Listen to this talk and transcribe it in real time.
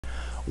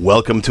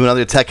Welcome to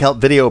another Tech Help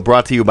video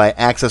brought to you by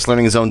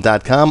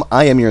AccessLearningZone.com.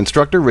 I am your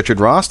instructor, Richard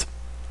Rost.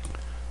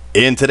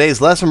 In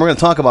today's lesson, we're going to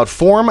talk about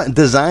form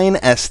design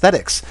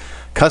aesthetics,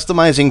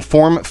 customizing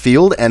form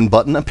field and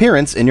button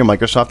appearance in your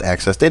Microsoft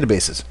Access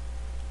databases.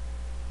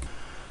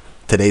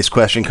 Today's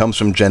question comes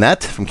from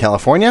Jannette from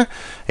California,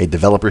 a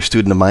developer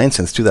student of mine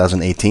since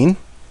 2018.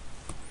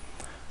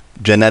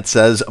 Jannette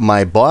says,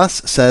 my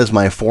boss says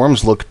my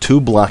forms look too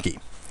blocky.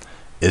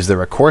 Is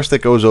there a course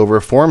that goes over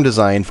form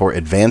design for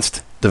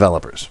advanced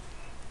developers?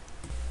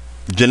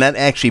 Jannette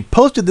actually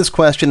posted this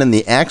question in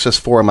the Access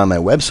forum on my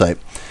website,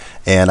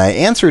 and I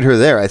answered her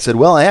there. I said,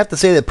 well, I have to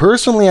say that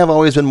personally I've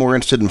always been more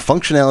interested in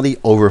functionality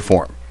over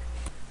form.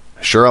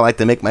 Sure, I like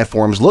to make my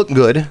forms look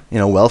good,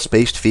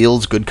 well-spaced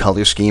fields, good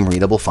color scheme,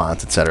 readable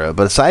fonts, etc.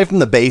 But aside from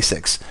the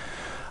basics,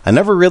 I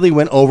never really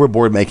went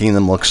overboard making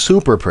them look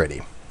super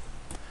pretty.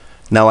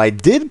 Now, I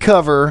did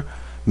cover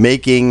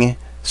making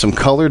some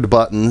colored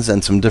buttons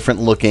and some different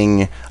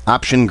looking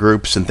option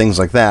groups and things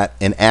like that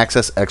in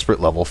Access Expert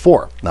Level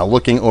 4. Now,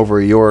 looking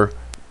over your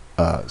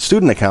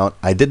student account,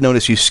 I did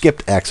notice you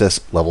skipped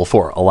Access Level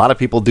 4. A lot of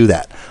people do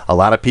that. A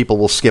lot of people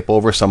will skip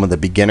over some of the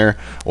beginner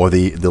or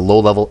the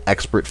low-level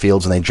expert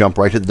fields, and they jump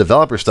right to the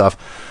developer stuff,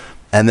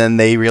 and then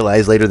they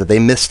realize later that they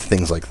missed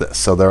things like this.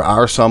 So there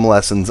are some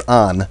lessons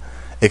on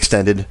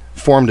extended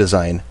form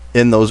design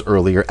in those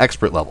earlier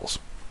expert levels.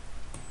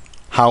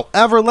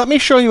 However, let me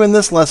show you in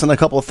this lesson a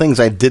couple of things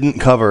I didn't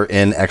cover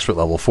in Expert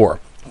Level 4.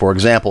 For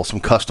example, some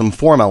custom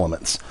form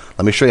elements.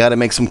 Let me show you how to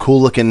make some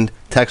cool looking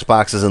text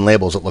boxes and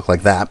labels that look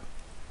like that.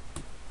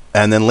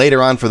 And then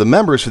later on for the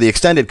members, for the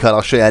extended cut,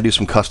 I'll show you how to do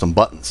some custom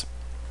buttons.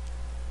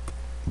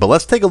 But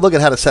let's take a look at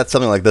how to set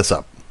something like this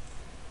up.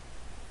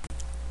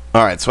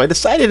 Alright, so I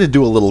decided to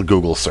do a little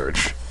Google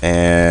search,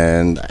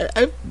 and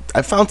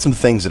I found some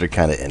things that are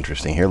kind of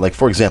interesting here. Like,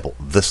 for example,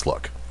 this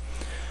look.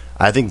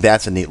 I think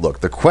that's a neat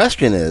look. The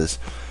question is,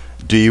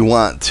 do you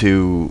want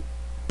to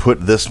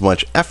put this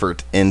much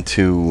effort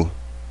into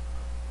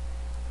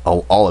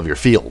all of your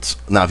fields?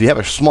 Now, if you have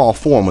a small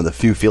form with a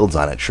few fields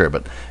on it, sure.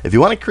 But if you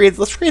want to create,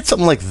 let's create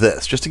something like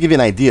this, just to give you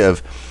an idea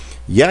of,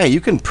 yeah,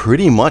 you can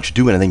pretty much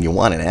do anything you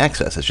want in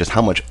Access. It's just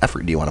how much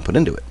effort do you want to put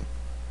into it?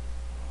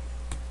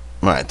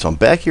 All right, so I'm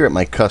back here at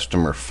my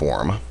customer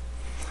form.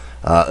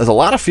 There's a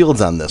lot of fields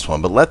on this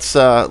one, but let's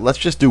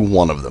just do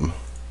one of them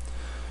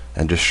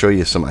and just show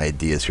you some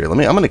ideas here. I'm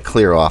going to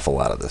clear off a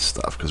lot of this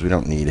stuff because we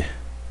don't need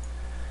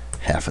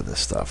half of this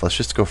stuff. Let's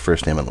just go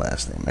first name and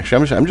last name.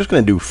 Actually, I'm just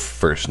going to do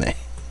first name.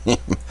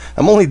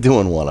 I'm only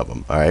doing one of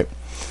them, all right?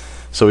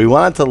 So we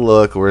want it to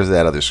look, where's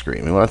that other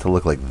screen? We want it to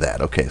look like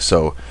that. Okay,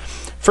 so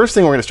first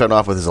thing we're going to start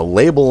off with is a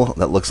label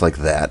that looks like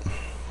that.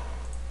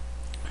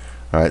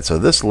 All right, so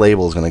this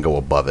label is going to go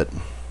above it.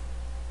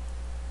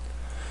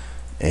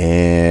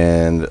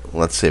 And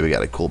let's say we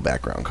got a cool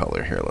background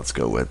color here. Let's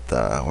go with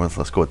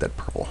that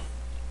purple.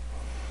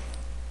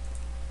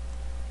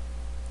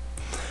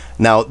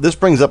 Now, this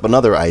brings up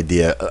another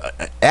idea.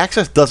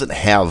 Access doesn't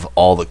have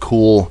all the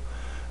cool,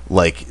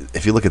 like,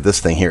 if you look at this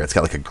thing here, it's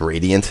got like a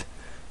gradient.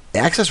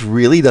 Access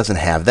really doesn't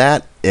have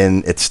that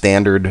in its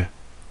standard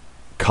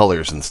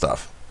colors and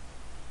stuff.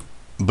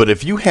 But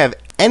if you have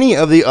any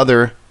of the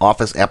other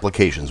Office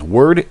applications,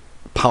 Word,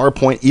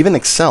 PowerPoint, even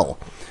Excel,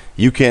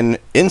 you can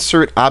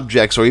insert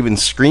objects or even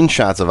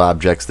screenshots of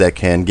objects that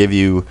can give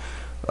you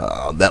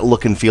that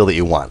look and feel that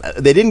you want.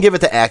 They didn't give it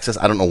to Access.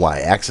 I don't know why.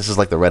 Access is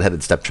like the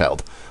redheaded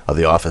stepchild of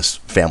the Office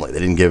family. They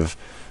didn't give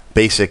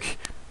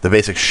the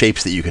basic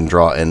shapes that you can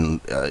draw in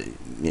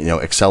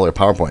Excel or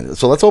PowerPoint.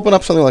 So let's open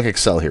up something like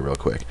Excel here real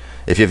quick.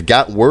 If you've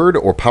got Word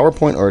or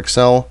PowerPoint or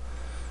Excel,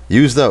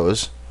 use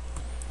those.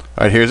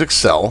 All right, here's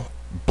Excel,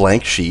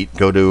 blank sheet.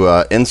 Go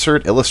to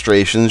Insert,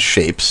 Illustrations,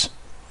 Shapes.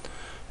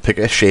 Pick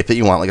a shape that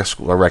you want, like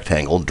a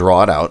rectangle.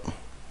 Draw it out.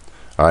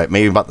 All right,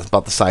 maybe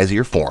about the size of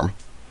your form.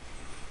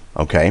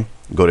 Okay,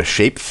 go to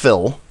Shape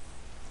Fill.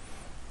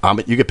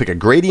 You could pick a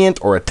gradient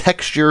or a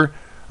texture.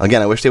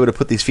 Again, I wish they would have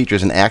put these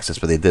features in Access,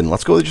 but they didn't.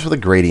 Let's go just with a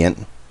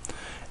gradient.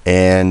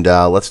 And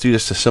let's do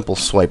just a simple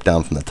swipe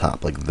down from the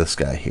top, like this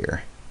guy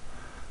here.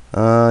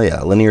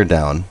 Yeah, linear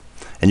down.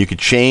 And you could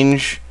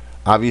change,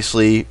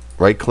 obviously,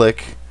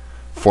 right-click,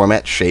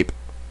 Format Shape.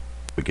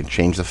 We can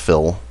change the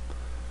fill.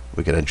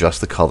 We can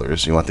adjust the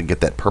colors. You want to get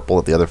that purple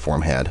that the other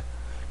form had.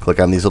 Click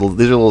on these are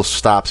little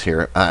stops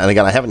here. And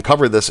again, I haven't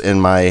covered this in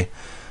my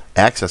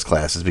Access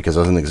classes because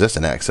it doesn't exist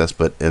in Access,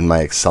 but in my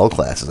Excel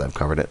classes I've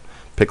covered it.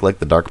 Pick like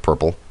the dark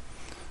purple,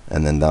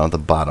 and then down at the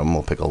bottom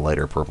we'll pick a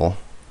lighter purple.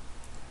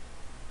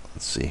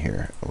 Let's see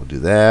here. We'll do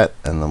that,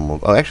 and then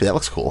oh, actually that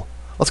looks cool.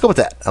 Let's go with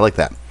that. I like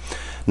that.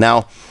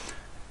 Now,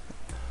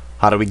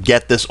 how do we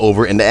get this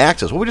over into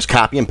Access? Well, we just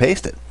copy and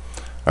paste it.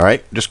 All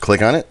right, just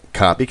click on it,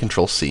 copy,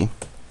 Control-C.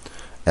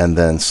 And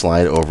then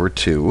slide over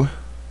to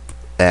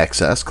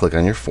Access, click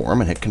on your form,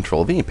 and hit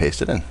Control-V and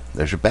paste it in.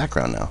 There's your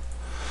background now.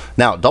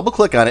 Now,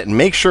 double-click on it and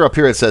make sure up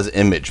here it says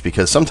Image,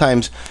 because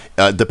sometimes,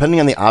 depending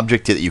on the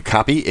object that you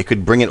copy, it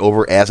could bring it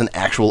over as an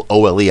actual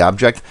OLE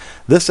object.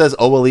 This says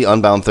OLE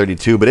Unbound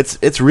 32, but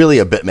it's really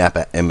a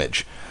bitmap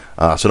image,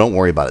 so don't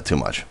worry about it too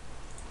much.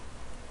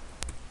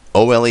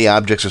 OLE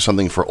objects are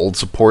something for old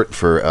support.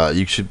 For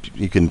you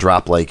can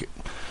drop like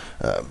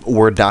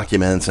Word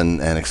documents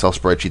and Excel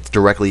spreadsheets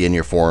directly in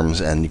your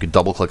forms, and you could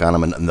double click on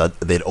them and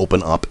they'd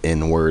open up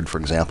in Word, for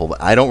example.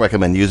 But I don't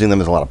recommend using them.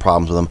 There's a lot of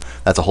problems with them.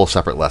 That's a whole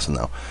separate lesson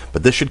though.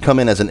 But this should come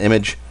in as an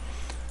image.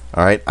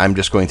 All right, I'm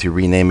just going to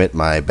rename it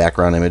my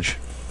background image.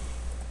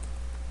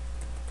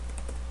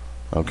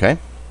 Okay.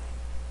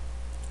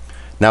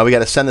 Now we got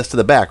to send this to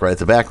the back, right?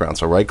 It's a background.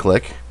 So right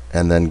click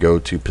and then go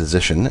to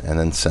position and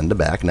then send to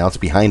back. Now it's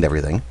behind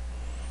everything.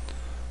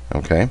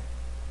 Okay.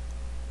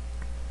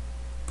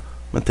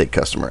 I'm going to take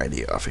customer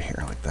ID off of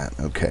here like that.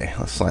 Okay,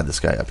 let's slide this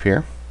guy up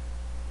here.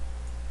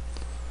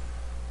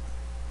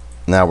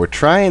 Now we're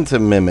trying to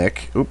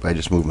mimic... Oop, I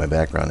just moved my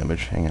background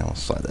image. Hang on, I'll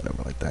slide that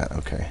over like that.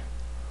 Okay.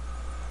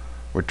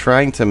 We're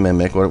trying to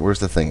mimic... Where's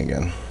the thing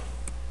again?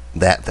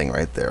 That thing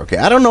right there. Okay,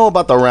 I don't know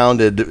about the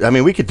rounded... I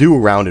mean, we could do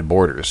rounded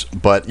borders,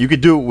 but you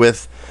could do it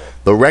with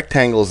the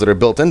rectangles that are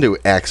built into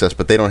Access,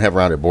 but they don't have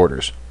rounded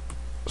borders.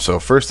 So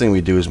first thing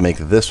we do is make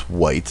this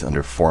white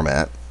under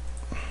Format.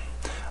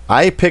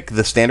 I pick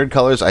the standard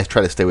colors. I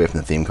try to stay away from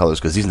the theme colors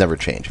because these never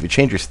change. If you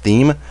change your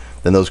theme,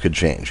 then those could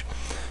change.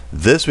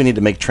 This we need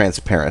to make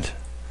transparent.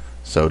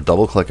 So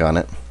double click on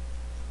it.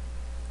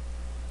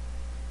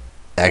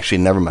 Actually,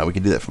 never mind. We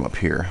can do that from up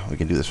here. We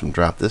can do this from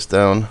drop this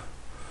down.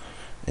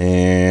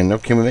 And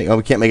okay,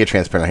 we can't make it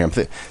transparent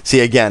here.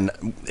 See, again,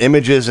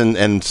 images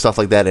and stuff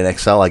like that in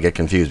Excel, I get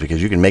confused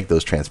because you can make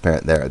those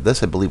transparent there.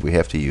 This, I believe, we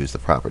have to use the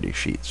property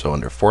sheet. So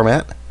under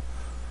Format,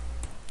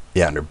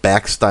 yeah, under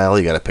Back Style,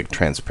 you got to pick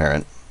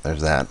Transparent.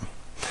 There's that.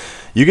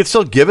 You can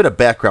still give it a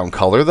background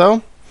color,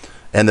 though.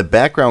 And the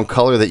background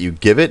color that you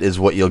give it is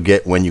what you'll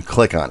get when you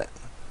click on it.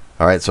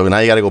 All right, so now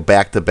you got to go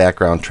back to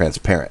background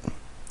transparent.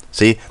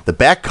 See, the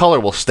back color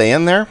will stay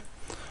in there,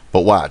 but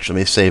watch. Let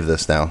me save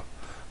this now.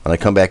 When I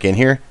come back in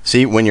here,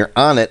 see, when you're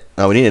on it,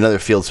 oh, we need another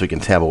field so we can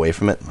tab away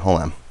from it.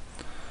 Hold on.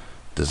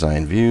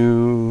 Design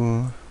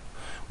view.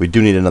 We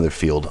do need another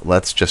field.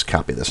 Let's just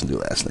copy this and do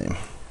last name.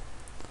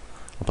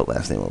 I'll put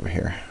last name over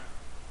here.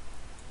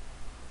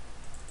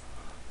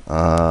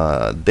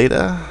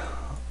 Data,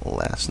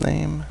 last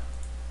name,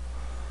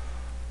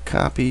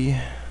 copy,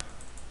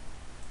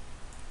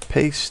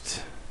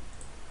 paste,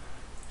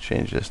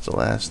 change this to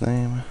last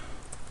name.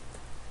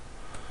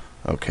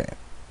 Okay,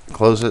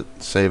 close it,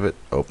 save it,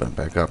 open it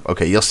back up.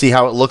 Okay, you'll see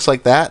how it looks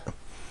like that.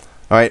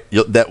 All right,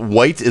 that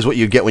white is what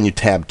you get when you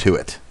tab to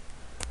it.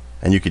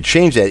 And you could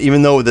change that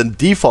even though the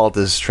default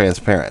is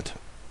transparent.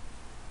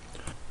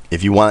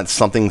 If you want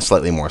something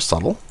slightly more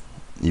subtle,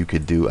 you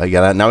could do,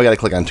 now we got to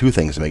click on two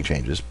things to make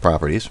changes.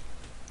 Properties.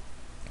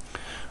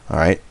 All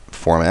right,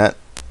 Format,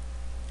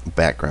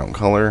 background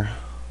color.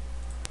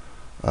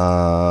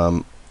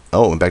 Oh,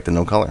 and back to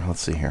no color. Let's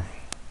see here.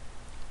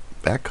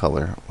 Back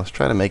color. Let's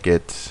try to make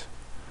it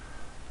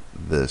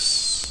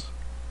this.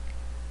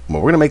 Well,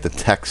 we're going to make the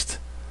text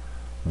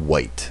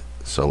white.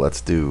 So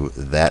let's do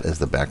that as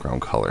the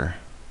background color.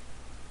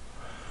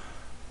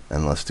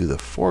 And let's do the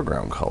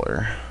foreground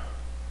color.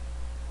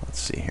 Let's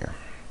see here.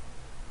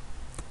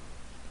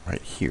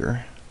 Right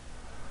here.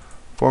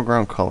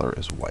 Foreground color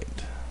is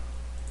white.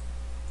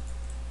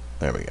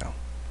 There we go.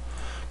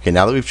 Okay,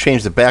 now that we've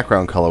changed the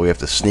background color, we have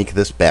to sneak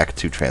this back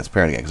to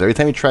transparent again. Because every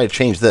time you try to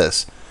change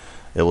this,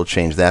 it will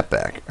change that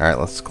back. All right,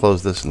 let's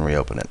close this and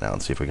reopen it now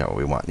and see if we got what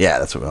we want. Yeah,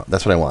 that's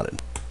what I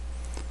wanted.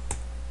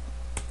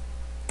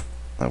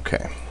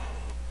 Okay.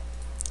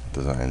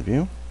 Design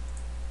view.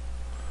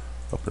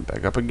 Open it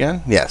back up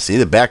again. Yeah, see,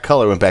 the back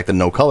color went back to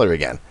no color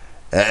again.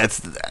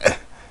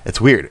 It's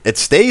weird. It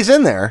stays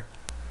in there,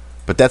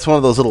 but that's one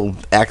of those little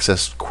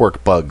Access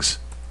quirk bugs.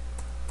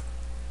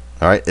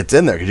 All right, it's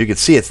in there because you can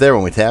see it's there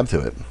when we tab to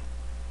it.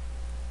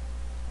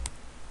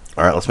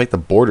 All right, let's make the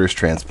borders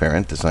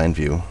transparent. Design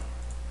view.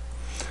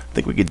 I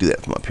think we could do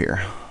that from up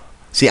here.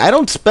 See, I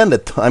don't spend a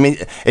ton. I mean,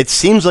 it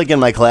seems like in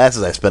my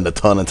classes I spend a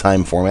ton of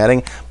time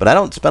formatting, but I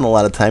don't spend a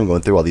lot of time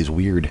going through all these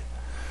weird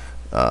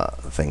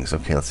things.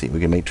 Okay, let's see. We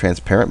can make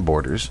transparent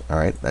borders. All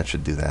right, that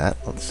should do that.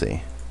 Let's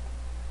see.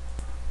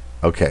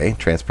 Okay,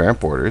 transparent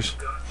borders.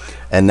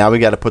 And now we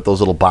got to put those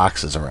little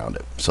boxes around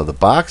it. So the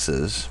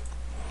boxes,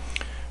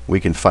 we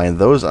can find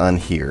those on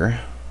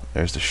here.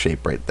 There's the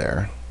shape right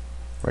there.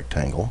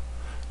 Rectangle.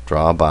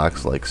 Draw a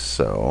box like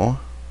so.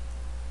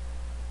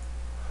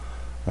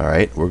 All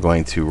right, we're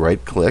going to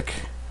right click,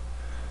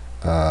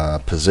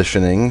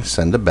 positioning,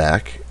 send to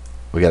back.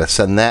 We got to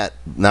send that.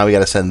 Now we got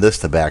to send this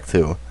to back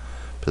too.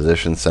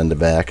 Position, send to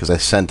back, because I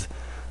sent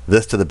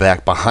this to the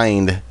back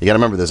behind. You got to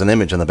remember, there's an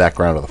image in the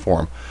background of the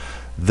form.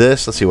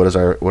 This, let's see, what does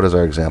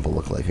our example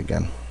look like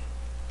again?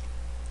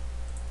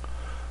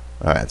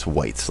 All right, it's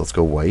white. So let's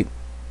go white.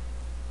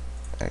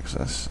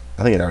 Access.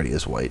 I think it already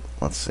is white.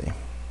 Let's see.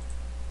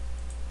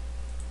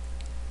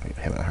 I'm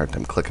having a hard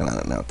time clicking on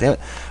it now. Damn it.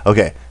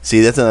 Okay,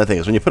 see, that's another thing,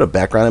 is when you put a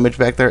background image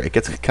back there, it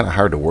gets kind of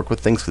hard to work with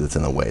things because it's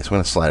in the way. So I'm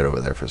going to slide it over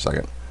there for a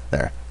second.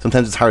 There.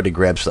 Sometimes it's hard to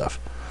grab stuff.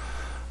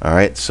 All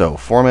right, so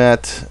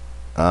format,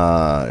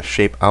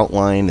 shape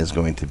outline is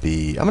going to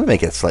be, I'm going to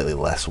make it slightly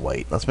less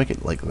white. Let's make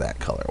it like that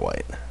color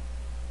white.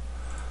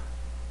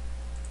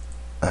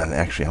 And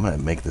actually, I'm going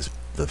to make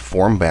the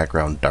form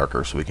background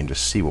darker so we can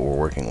just see what we're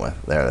working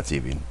with. There,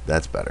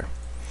 that's better.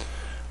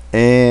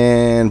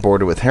 And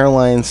border with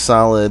hairline,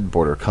 solid,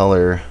 border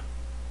color.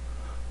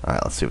 All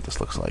right, let's see what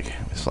this looks like.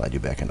 Let me slide you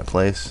back into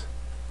place.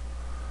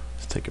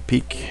 Let's take a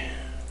peek.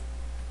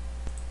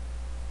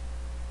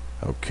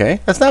 Okay,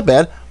 that's not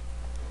bad.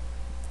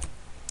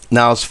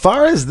 Now, as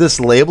far as this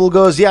label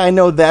goes, yeah, I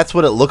know that's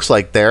what it looks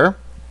like there.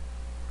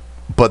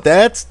 But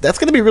that's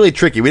going to be really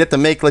tricky. We'd have to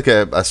make like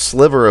a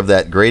sliver of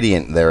that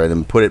gradient there and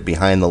then put it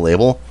behind the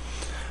label.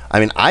 I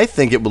mean, I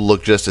think it would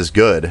look just as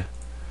good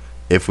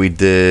if we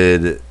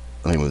did...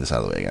 Let me move this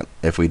out of the way again.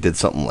 If we did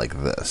something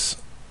like this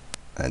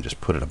and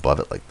just put it above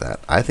it like that,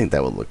 I think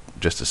that would look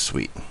just as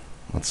sweet.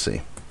 Let's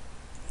see.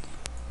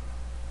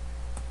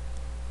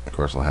 Of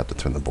course, I'll have to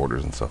turn the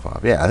borders and stuff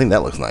off. Yeah, I think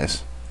that looks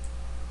nice.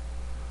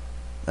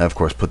 And of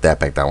course, put that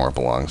back down where it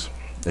belongs.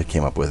 It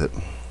came up with it.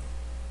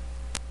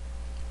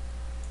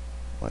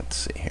 Let's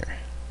see here.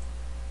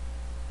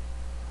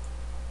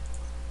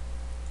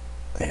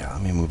 Yeah,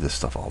 let me move this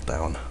stuff all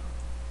down.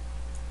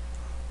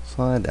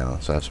 Slide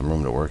down so I have some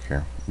room to work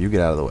here. You get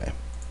out of the way.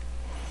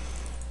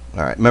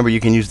 Alright, remember you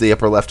can use the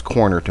upper left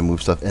corner to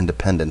move stuff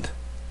independent.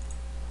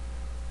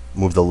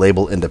 Move the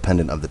label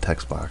independent of the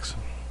text box.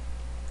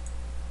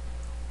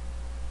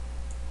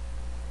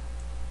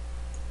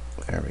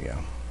 There we go.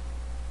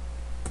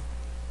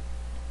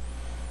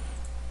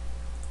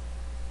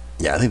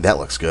 Yeah, I think that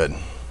looks good.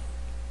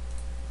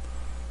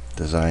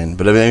 Design.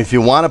 But I mean, if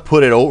you want to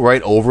put it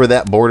right over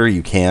that border,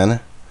 you can.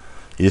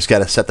 You just got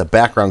to set the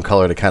background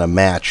color to kind of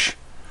match.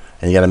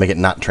 And you got to make it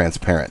not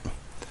transparent.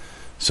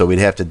 So we'd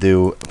have to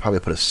do,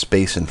 probably put a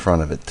space in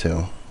front of it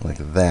too, like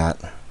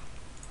that.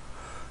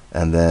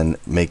 And then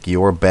make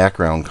your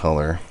background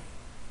color,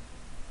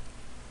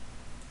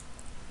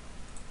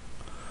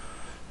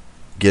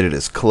 get it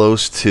as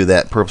close to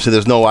that purple. See,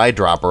 there's no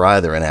eyedropper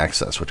either in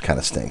Access, which kind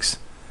of stinks.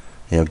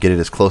 You know, get it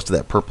as close to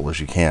that purple as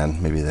you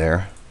can. Maybe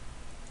there.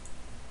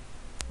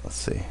 Let's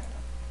see.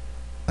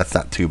 That's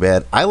not too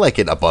bad. I like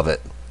it above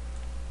it.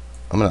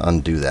 I'm going to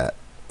undo that.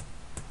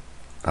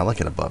 I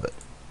like it above it.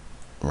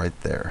 Right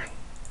there.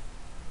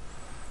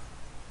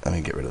 Let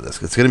me get rid of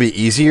this. It's going to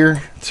be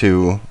easier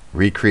to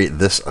recreate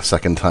this a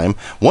second time.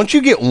 Once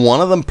you get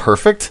one of them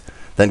perfect,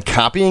 then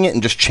copying it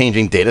and just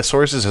changing data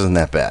sources isn't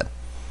that bad.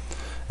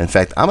 In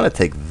fact, I'm going to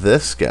take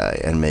this guy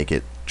and make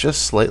it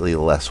just slightly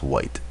less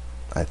white.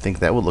 I think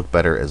that would look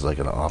better as like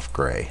an off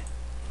gray.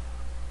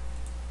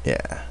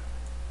 Yeah.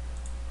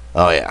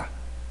 Oh yeah.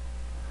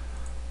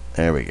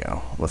 There we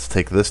go. Let's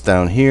take this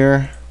down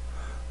here.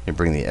 You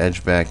bring the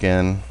edge back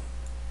in.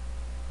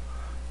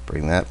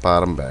 Bring that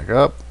bottom back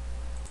up.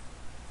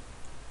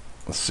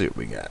 Let's see what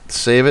we got.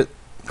 Save it.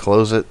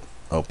 Close it.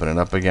 Open it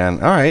up again.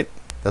 Alright.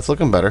 That's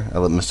looking better.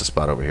 I missed a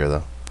spot over here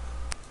though.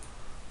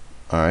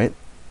 Alright.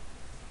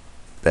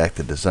 Back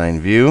to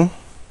design view.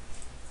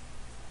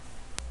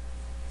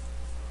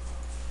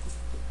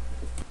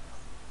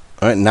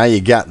 Alright, now you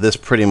got this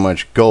pretty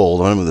much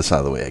gold. I'm going to move this out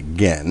of the way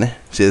again.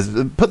 See,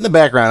 putting the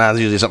background on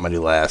is usually something I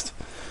do last.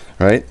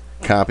 Right?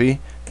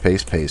 Copy.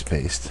 Paste, paste,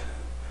 paste.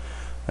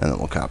 And then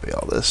we'll copy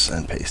all this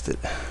and paste it.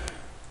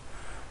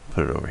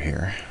 Put it over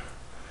here.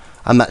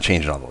 I'm not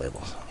changing all the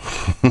labels.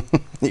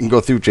 You can go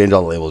through, change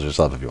all the labels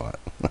yourself if you want.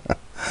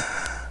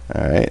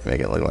 Alright, make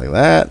it look like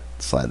that.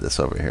 Slide this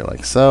over here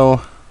like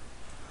so.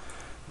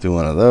 Do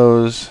one of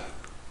those.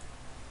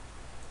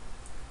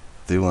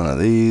 Do one of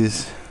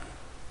these.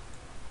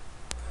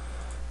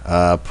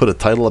 Put a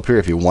title up here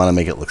if you want to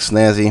make it look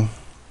snazzy.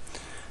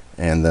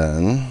 And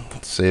then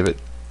save it,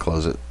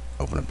 close it,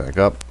 open it back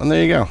up, and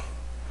there you go.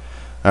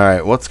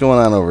 Alright, what's going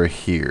on over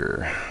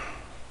here?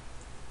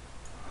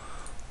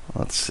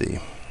 Let's see.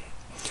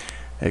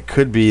 It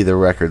could be the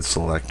record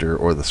selector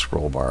or the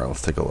scroll bar.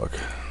 Let's take a look.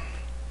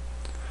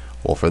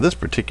 Well, for this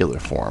particular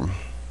form,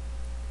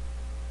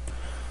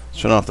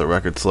 turn off the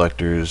record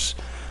selectors.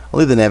 I'll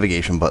leave the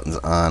navigation buttons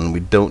on.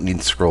 We don't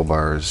need scroll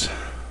bars.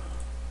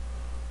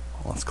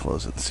 Let's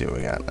close it and see what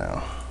we got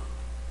now.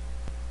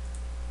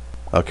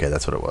 Okay,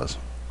 that's what it was.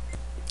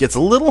 It's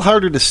a little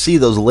harder to see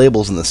those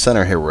labels in the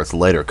center here where it's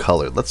lighter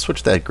colored. Let's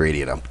switch that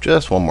gradient up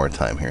just one more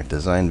time here.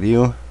 Design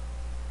view.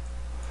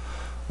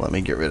 Let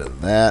me get rid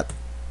of that.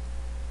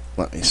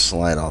 Let me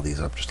slide all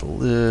these up just a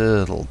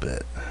little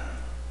bit.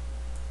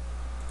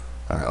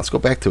 Alright, let's go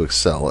back to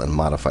Excel and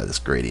modify this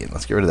gradient.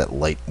 Let's get rid of that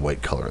light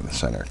white color in the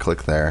center.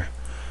 Click there.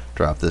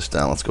 Drop this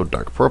down. Let's go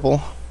dark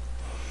purple.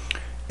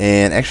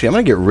 And actually, I'm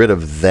going to get rid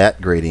of that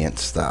gradient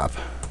stop.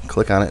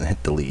 Click on it and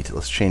hit delete.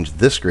 Let's change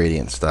this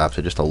gradient stop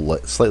to just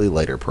a slightly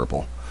lighter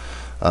purple.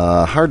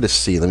 Hard to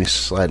see. Let me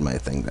slide my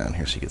thing down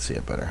here so you can see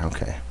it better.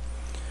 Okay.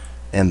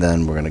 And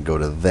then we're going to go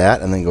to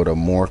that and then go to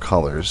more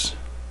colors.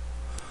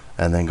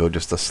 And then go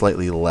just a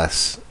slightly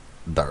less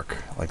dark,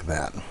 like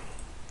that.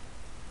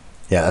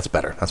 Yeah, that's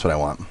better. That's what I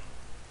want.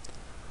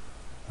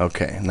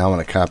 Okay, now I'm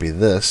going to copy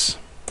this.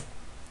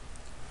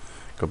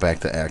 Go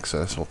back to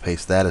Access. We'll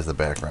paste that as the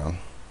background.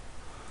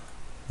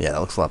 Yeah, that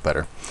looks a lot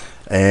better.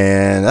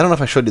 And I don't know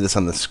if I showed you this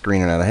on the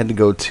screen or not. I had to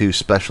go to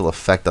special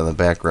effect on the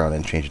background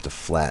and change it to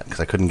flat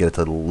because I couldn't get it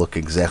to look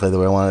exactly the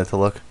way I wanted it to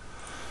look.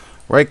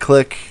 Right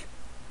click,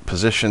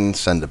 position,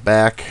 send it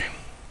back.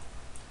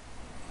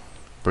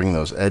 Bring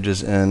those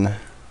edges in.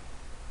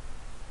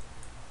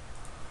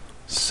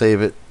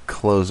 Save it,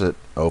 close it,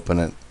 open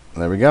it.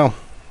 There we go.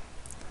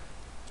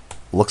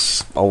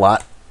 Looks a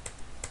lot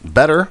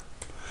better,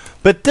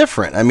 but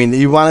different. I mean,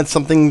 you wanted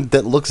something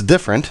that looks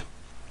different.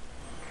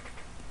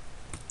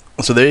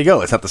 So there you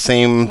go. It's not the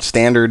same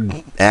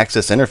standard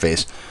Axis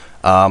interface.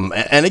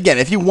 And again,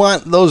 if you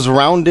want those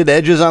rounded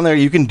edges on there,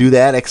 you can do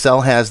that.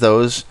 Excel has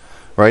those,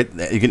 right?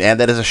 You can add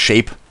that as a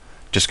shape.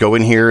 Just go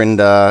in here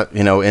and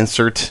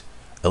insert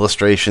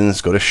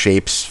illustrations, go to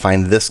shapes,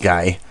 find this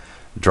guy,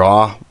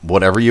 draw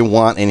whatever you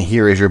want in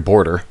here as your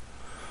border.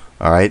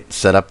 All right,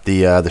 set up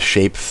the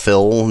shape,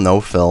 fill,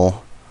 no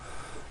fill.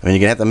 I mean,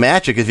 you're gonna have to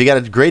match it because if you got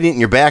a gradient in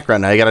your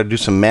background, now you got to do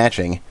some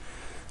matching.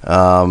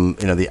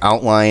 The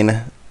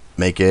outline,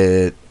 make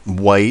it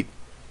white,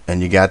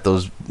 and you got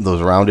those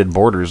rounded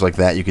borders like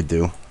that. You could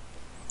do.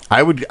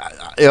 I would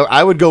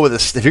go with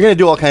this if you're gonna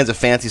do all kinds of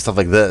fancy stuff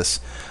like this.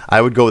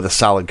 I would go with a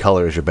solid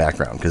color as your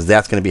background because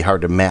that's gonna be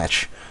hard to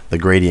match the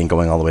gradient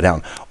going all the way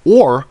down.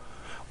 Or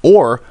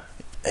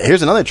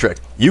here's another trick.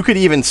 You could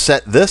even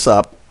set this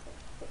up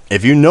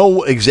if you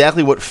know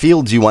exactly what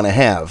fields you want to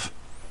have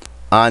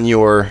on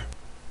your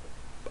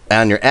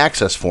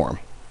access form.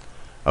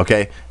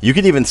 Okay, you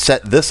could even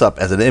set this up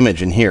as an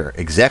image in here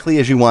exactly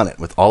as you want it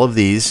with all of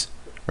these.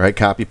 Right,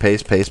 copy,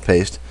 paste, paste,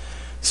 paste.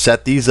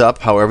 Set these up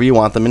however you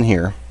want them in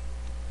here.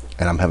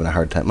 And I'm having a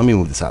hard time. Let me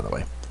move this out of the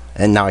way.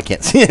 And now I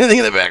can't see anything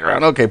in the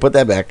background. Okay, put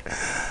that back.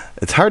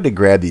 It's hard to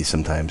grab these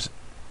sometimes.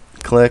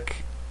 Click,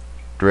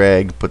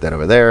 drag, put that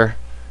over there.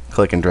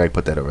 Click and drag,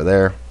 put that over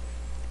there.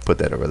 Put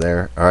that over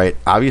there. All right,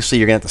 obviously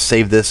you're going to have to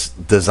save this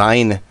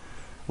design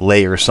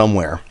layer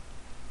somewhere.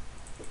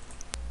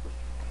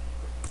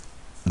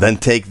 Then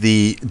take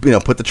the,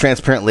 put the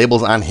transparent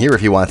labels on here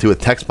if you want to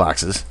with text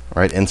boxes.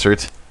 Right,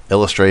 insert,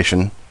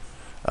 illustration.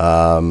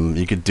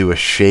 You could do a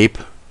shape.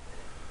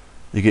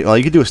 You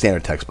could do a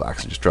standard text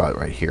box and just draw it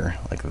right here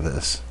like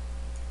this.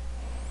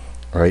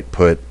 All right,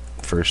 put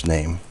first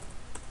name.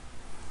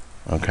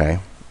 Okay,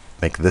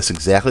 make this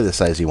exactly the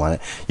size you want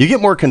it. You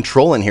get more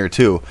control in here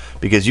too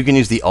because you can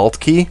use the Alt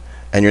key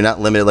and you're not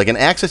limited. Like in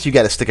Access, you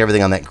got to stick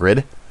everything on that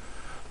grid.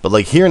 But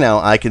like here now,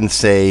 I can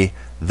say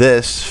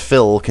this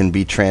fill can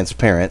be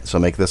transparent, so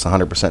make this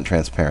 100%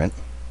 transparent.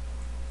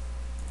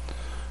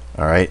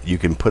 All right, you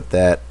can put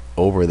that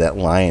over that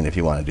line if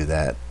you want to do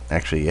that.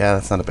 Actually, yeah,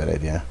 that's not a bad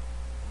idea.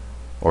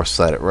 Or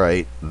set it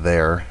right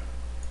there.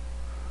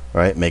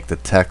 Right, make the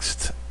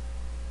text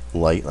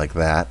light like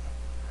that.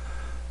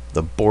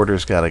 The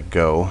border's got to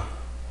go.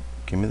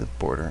 Give me the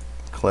border.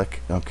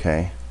 Click.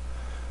 Okay.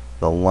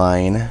 The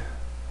line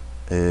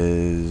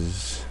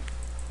is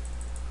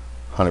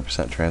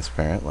 100%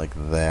 transparent like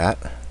that.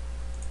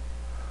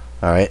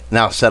 All right.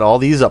 Now set all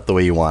these up the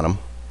way you want them.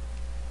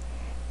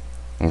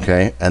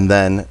 Okay. And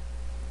then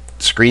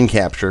screen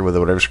capture with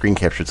whatever screen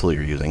capture tool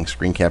you're using.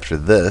 Screen capture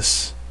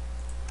this.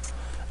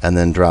 And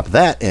then drop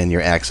that in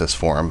your access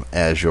form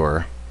as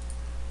your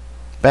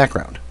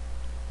background.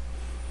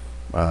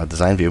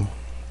 Design view.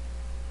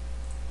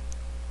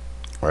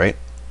 All right.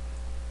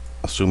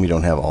 Assume you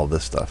don't have all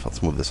this stuff.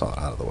 Let's move this all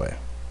out of the way.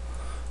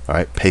 All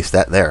right. Paste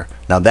that there.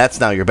 Now that's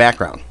now your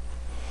background.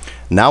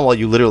 Now all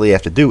you literally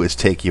have to do is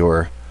take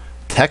your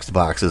text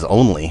boxes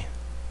only.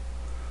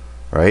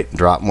 Right.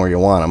 Drop them where you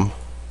want them.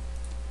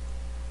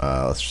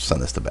 Let's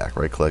send this to back.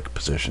 Right click,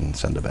 position,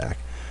 send to back.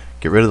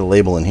 Get rid of the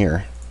label in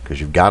here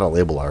because you've got a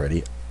label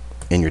already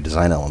in your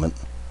design element.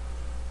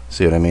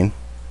 See what I mean?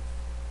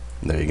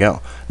 There you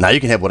go. Now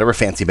you can have whatever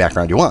fancy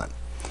background you want.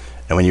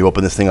 And when you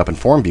open this thing up in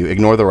form view,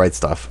 ignore the right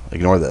stuff.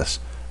 Ignore this.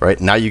 Right?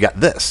 Now you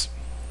got this.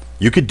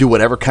 You could do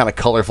whatever kind of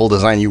colorful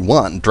design you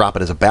want and drop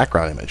it as a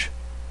background image.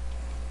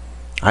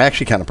 I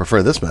actually kind of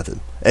prefer this method.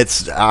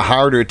 It's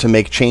harder to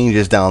make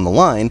changes down the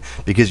line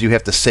because you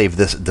have to save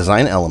this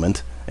design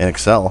element in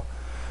Excel.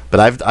 But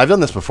I've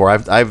done this before.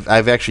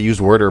 I've actually used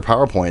Word or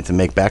PowerPoint to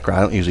make background.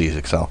 I don't usually use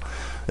Excel.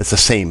 It's the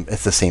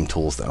same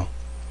tools though.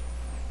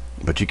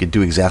 But you could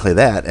do exactly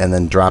that and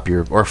then drop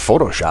your, or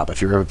Photoshop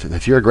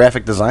if you're a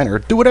graphic designer,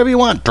 do whatever you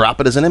want.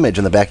 Drop it as an image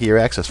in the back of your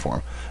access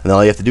form. And then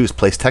all you have to do is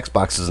place text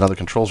boxes and other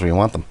controls where you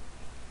want them.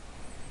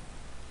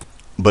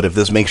 But if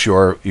this makes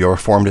your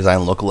form design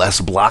look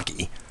less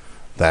blocky,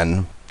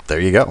 then there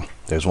you go.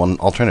 There's one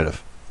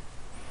alternative.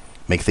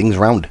 Make things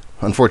round.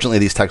 Unfortunately,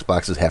 these text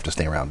boxes have to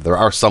stay round. There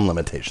are some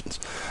limitations.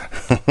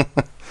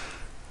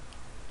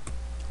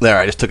 There,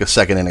 I just took a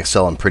second in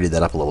Excel and prettied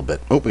that up a little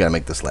bit. Oh, we got to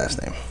make this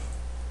last name.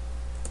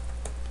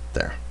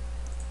 There.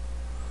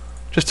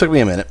 Just took me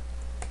a minute.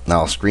 Now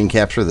I'll screen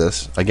capture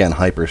this. Again,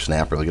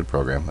 HyperSnap, really good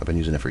program. I've been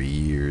using it for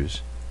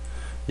years.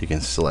 You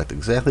can select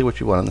exactly what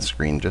you want on the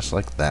screen, just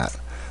like that.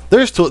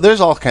 There's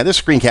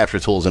screen capture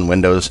tools in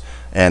Windows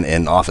and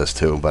in Office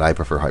too, but I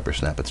prefer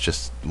HyperSnap. It's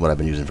just what I've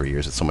been using for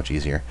years. It's so much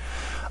easier.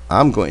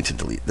 I'm going to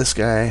delete this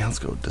guy. Let's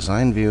go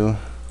design view.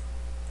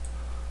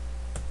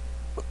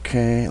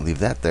 Okay, leave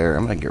that there.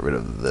 I'm going to get rid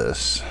of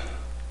this.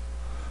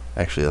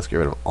 Actually, let's get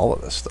rid of all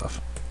of this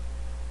stuff.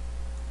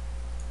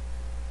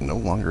 No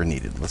longer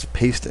needed. Let's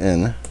paste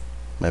in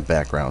my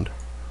background.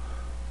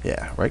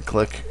 Yeah, right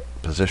click,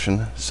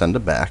 position, send to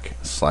back,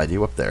 slide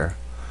you up there.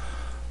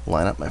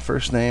 Line up my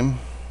first name.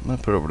 I'm going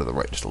to put it over to the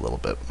right just a little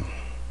bit.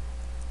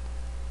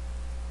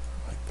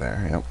 Like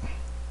there, yep.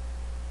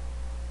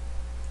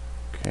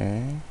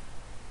 Okay.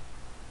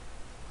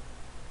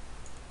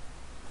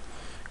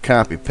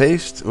 Copy,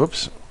 paste.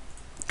 Whoops.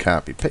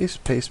 Copy,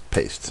 paste, paste,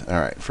 paste.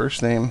 Alright,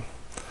 first name.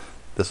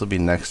 This will be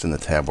next in the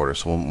tab order,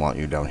 so we'll want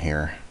you down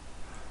here.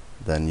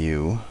 Then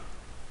you.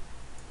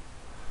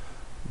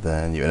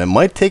 Then you. And it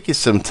might take you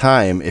some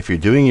time if you're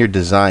doing your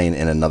design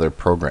in another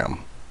program,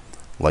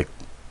 like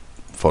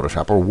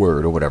Photoshop or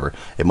Word or whatever.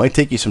 It might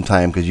take you some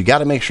time because you got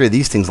to make sure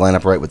these things line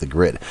up right with the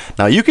grid.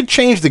 Now, you could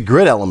change the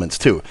grid elements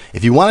too.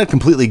 If you want to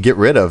completely get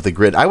rid of the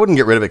grid, I wouldn't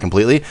get rid of it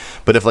completely,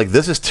 but if like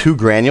this is too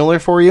granular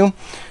for you,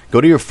 go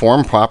to your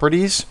form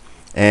properties,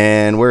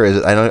 and where is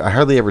it? I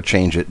hardly ever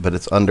change it, but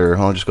it's under,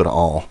 I'll just go to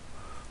all.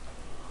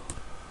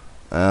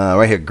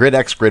 Right here, grid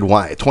X, grid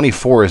Y.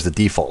 24 is the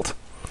default.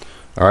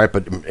 All right,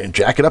 but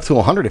jack it up to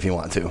 100 if you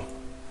want to.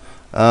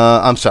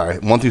 I'm sorry,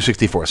 1 through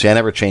 64. See, I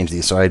never changed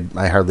these, so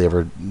I hardly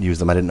ever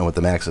used them. I didn't know what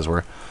the maxes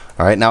were.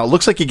 All right, now it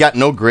looks like you got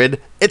no grid.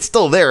 It's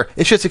still there.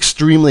 It's just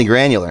extremely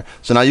granular.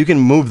 So now you can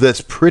move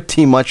this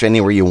pretty much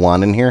anywhere you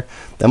want in here.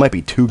 That might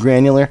be too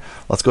granular.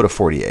 Let's go to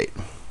 48.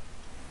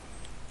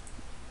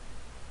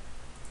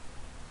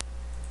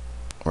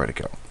 Where'd it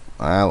go?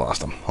 I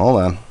lost him. Hold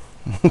on.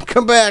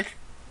 Come back.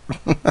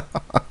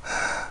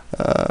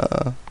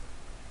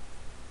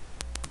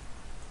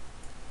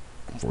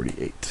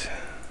 48.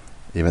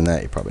 Even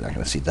that, you're probably not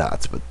going to see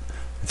dots, but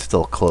it's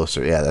still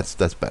closer. Yeah,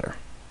 that's better.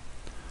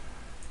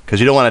 Because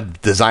you don't want to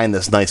design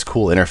this nice,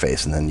 cool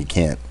interface, and then you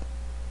can't,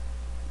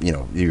 you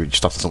know, your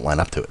stuff doesn't line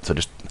up to it. So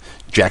just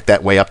jack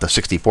that way up to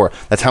 64.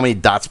 That's how many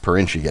dots per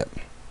inch you get.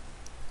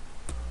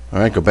 All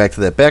right, go back to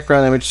that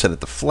background image, set it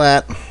to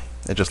flat.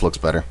 It just looks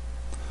better.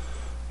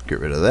 Get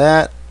rid of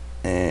that,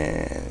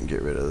 and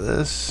get rid of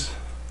this.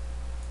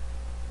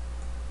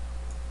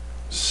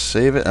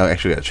 Save it. Oh,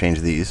 actually, we got to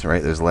change these,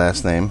 right? There's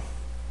last name.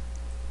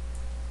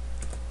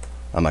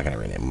 I'm not going to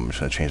rename them. I'm just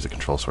going to change the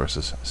control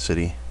sources.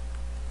 City.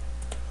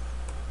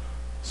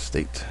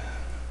 State.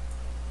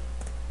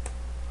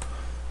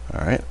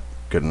 All right.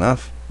 Good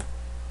enough.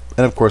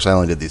 And, of course, I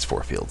only did these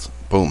 4 fields.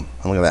 Boom.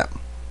 And look at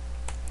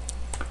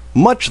that.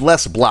 Much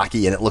less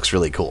blocky, and it looks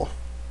really cool.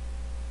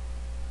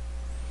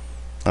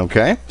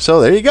 Okay.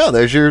 So, there you go.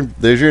 There's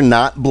your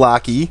not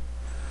blocky,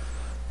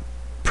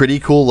 pretty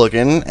cool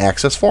looking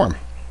access form.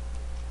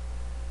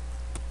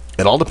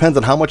 It all depends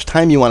on how much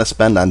time you want to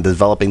spend on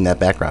developing that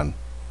background.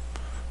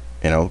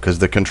 You know, because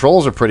the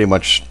controls are pretty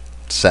much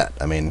set.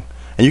 I mean,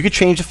 and you could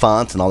change the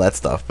fonts and all that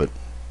stuff, but,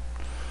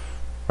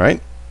 right?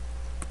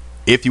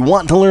 If you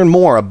want to learn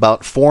more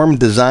about form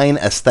design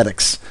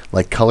aesthetics,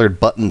 like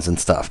colored buttons and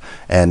stuff,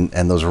 and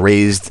those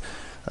raised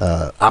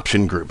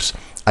option groups,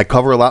 I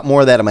cover a lot more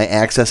of that in my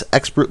Access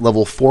Expert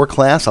Level 4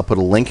 class. I'll put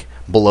a link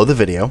below the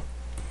video.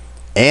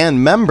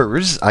 And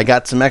members, I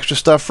got some extra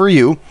stuff for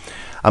you.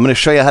 I'm going to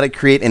show you how to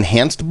create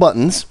enhanced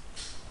buttons.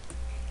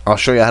 I'll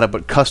show you how to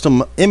put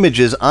custom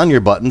images on your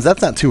buttons.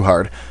 That's not too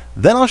hard.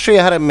 Then I'll show you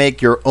how to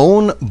make your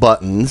own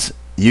buttons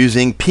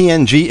using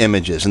PNG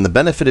images. And the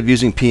benefit of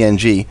using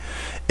PNG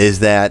is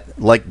that,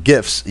 like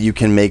GIFs, you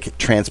can make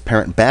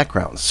transparent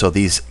backgrounds. So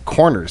these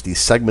corners, these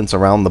segments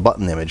around the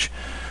button image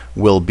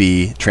will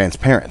be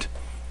transparent.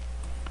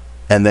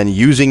 And then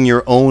using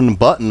your own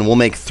button, we'll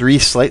make 3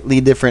 slightly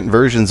different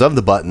versions of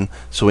the button.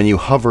 So when you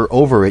hover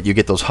over it, you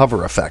get those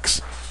hover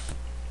effects.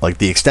 Like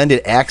the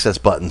extended access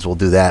buttons will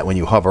do that when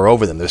you hover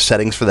over them. There's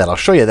settings for that. I'll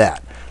show you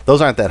that.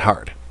 Those aren't that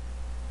hard.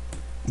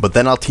 But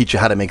then I'll teach you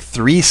how to make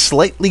 3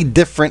 slightly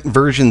different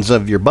versions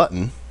of your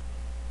button.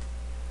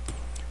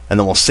 And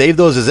then we'll save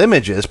those as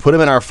images, put them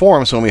in our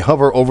form, so when we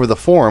hover over the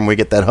form, we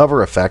get that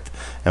hover effect.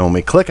 And when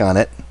we click on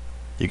it,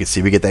 you can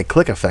see we get that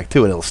click effect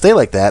too. And it'll stay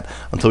like that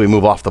until we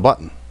move off the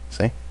button.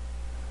 See?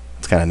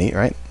 It's kind of neat,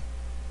 right?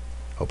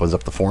 Opens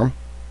up the form.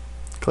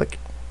 Click.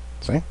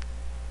 See?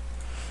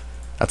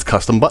 That's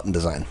custom button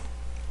design.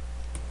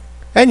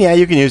 And yeah,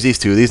 you can use these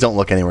too. These don't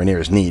look anywhere near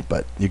as neat,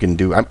 but you can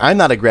do... I'm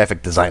not a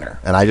graphic designer,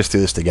 and I just do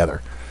this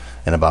together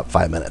in about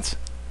 5 minutes.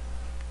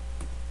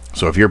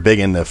 So if you're big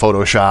into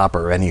Photoshop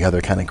or any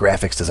other kind of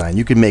graphics design,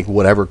 you can make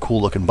whatever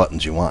cool looking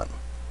buttons you want.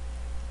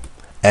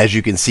 As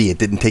you can see, it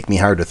didn't take me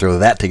hard to throw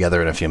that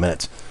together in a few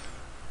minutes.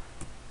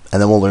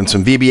 And then we'll learn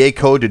some VBA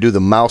code to do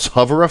the mouse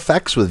hover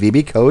effects with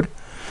VB code.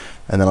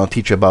 And then I'll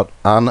teach you about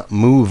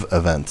on-move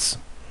events.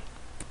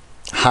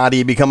 How do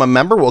you become a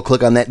member? We'll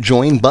click on that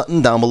join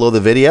button down below the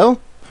video.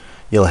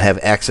 You'll have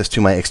access to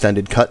my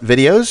extended cut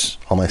videos,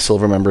 all my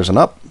silver members and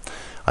up.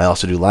 I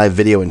also do live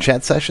video and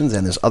chat sessions,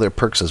 and there's other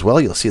perks as well.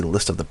 You'll see the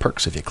list of the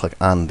perks if you click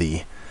on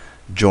the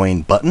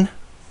join button.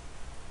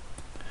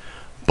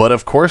 But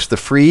of course, the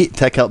free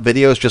tech help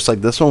videos just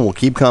like this one will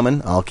keep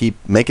coming. I'll keep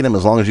making them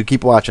as long as you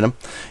keep watching them.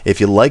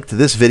 If you liked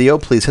this video,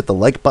 please hit the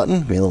like button,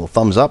 give me a little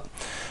thumbs up.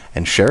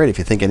 and share it if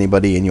you think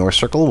anybody in your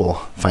circle will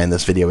find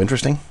this video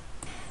interesting.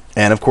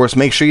 And of course,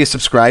 make sure you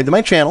subscribe to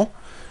my channel.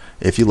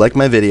 If you like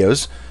my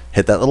videos,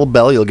 hit that little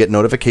bell. You'll get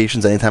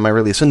notifications anytime I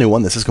release a new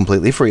one. This is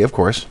completely free, of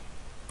course.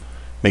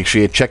 Make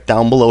sure you check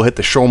down below, hit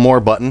the show more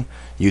button.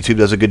 YouTube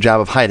does a good job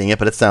of hiding it,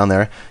 but it's down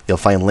there. You'll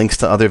find links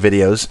to other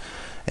videos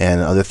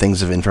and other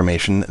things of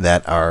information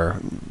that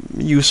are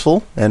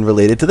useful and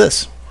related to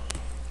this.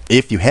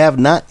 If you have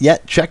not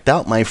yet checked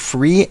out my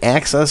free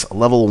Access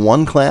Level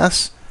 1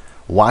 class,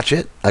 watch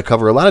it. I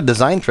cover a lot of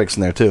design tricks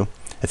in there too.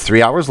 It's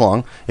 3 hours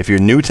long. If you're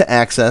new to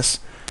Access,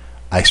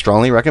 I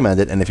strongly recommend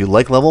it. And if you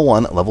like Level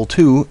 1, Level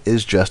 2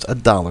 is just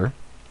 $1.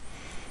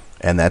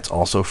 And that's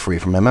also free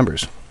for my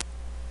members.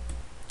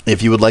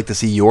 If you would like to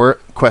see your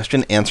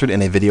question answered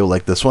in a video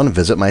like this one,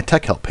 visit my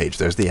Tech Help page.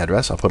 There's the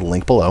address. I'll put a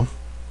link below.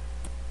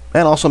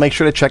 And also make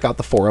sure to check out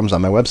the forums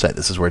on my website.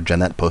 This is where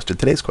Jannette posted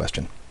today's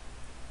question.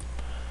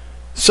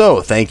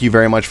 So, thank you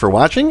very much for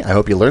watching. I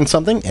hope you learned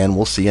something, and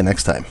we'll see you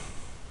next time.